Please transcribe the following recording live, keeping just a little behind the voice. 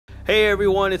Hey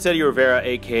everyone, it's Eddie Rivera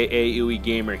aka Uwe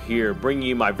Gamer here, bringing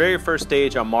you my very first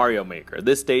stage on Mario Maker.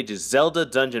 This stage is Zelda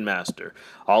Dungeon Master.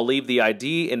 I'll leave the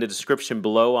ID in the description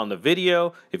below on the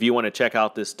video if you want to check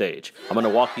out this stage. I'm going to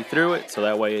walk you through it so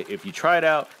that way if you try it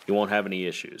out, you won't have any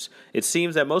issues. It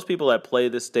seems that most people that play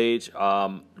this stage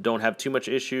don't have too much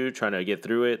issue trying to get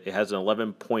through it. It has an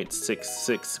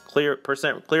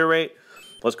 11.66% clear rate.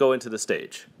 Let's go into the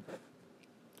stage.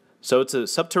 So it's a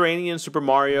subterranean Super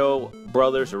Mario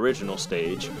Brothers original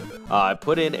stage. I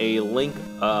put in a Link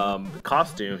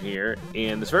costume here,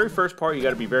 and this very first part you got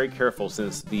to be very careful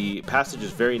since the passage is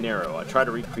very narrow. I try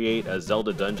to recreate a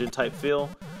Zelda dungeon type feel.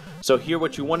 So here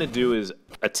what you want to do is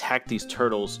attack these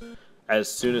turtles as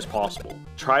soon as possible.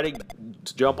 Try to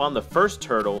jump on the first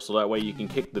turtle so that way you can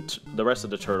kick the rest of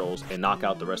the turtles and knock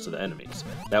out the rest of the enemies.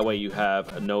 That way you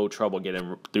have no trouble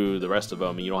getting through the rest of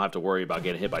them and you don't have to worry about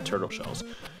getting hit by turtle shells.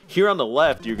 Here on the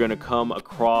left you're going to come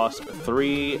across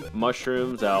 3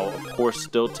 mushrooms that will of course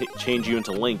still change you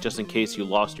into Link just in case you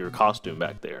lost your costume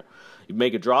back there. You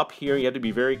make a drop here, you have to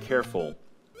be very careful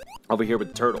over here with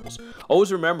the turtles.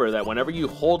 Always remember that whenever you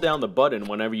hold down the button,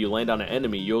 whenever you land on an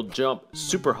enemy, you'll jump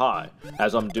super high,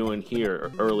 as I'm doing here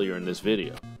earlier in this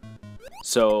video.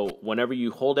 So whenever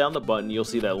you hold down the button, you'll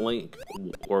see that Link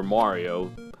or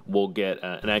Mario will get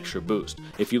an extra boost.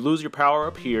 If you lose your power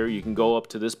up here, you can go up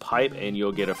to this pipe and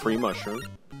you'll get a free mushroom.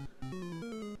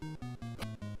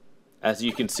 As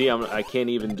you can see, I can't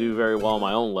even do very well on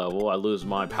my own level. I lose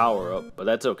my power up, but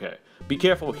that's okay. Be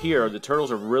careful here, the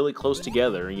turtles are really close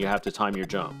together and you have to time your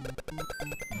jump.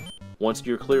 Once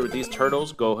you're clear with these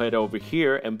turtles, go ahead over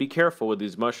here and be careful with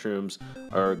these mushrooms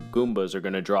or Goombas are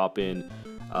going to drop in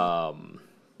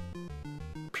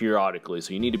periodically.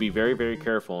 So you need to be very, very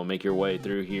careful and make your way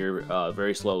through here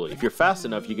very slowly. If you're fast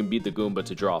enough, you can beat the Goomba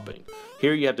to dropping.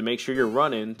 Here you have to make sure you're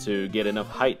running to get enough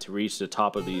height to reach the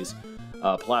top of these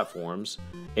platforms.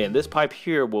 And this pipe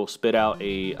here will spit out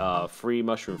a free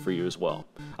mushroom for you as well.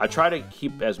 I try to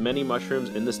keep as many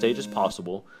mushrooms in the stage as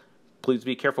possible. Please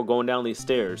be careful going down these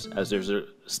stairs as there's a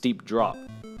steep drop.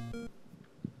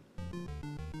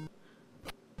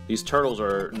 These turtles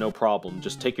are no problem.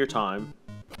 Just take your time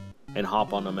and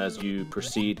hop on them as you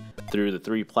proceed through the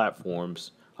 3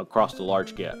 platforms across the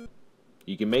large gap.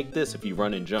 You can make this if you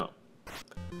run and jump.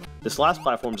 This last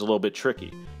platform is a little bit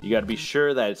tricky. You got to be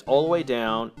sure that it's all the way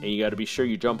down and you got to be sure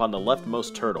you jump on the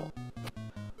leftmost turtle.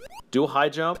 Do a high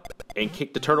jump and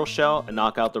kick the turtle shell and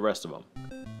knock out the rest of them.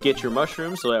 Get your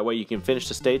mushrooms so that way you can finish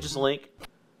the stage as Link,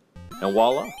 and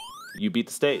voila, you beat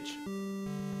the stage.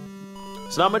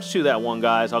 It's not much to that one,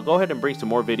 guys. I'll go ahead and bring some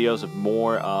more videos of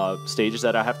more stages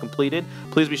that I have completed.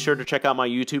 Please be sure to check out my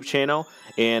YouTube channel,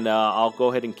 and I'll go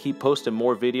ahead and keep posting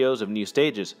more videos of new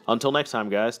stages. Until next time,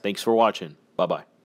 guys, thanks for watching. Bye-bye.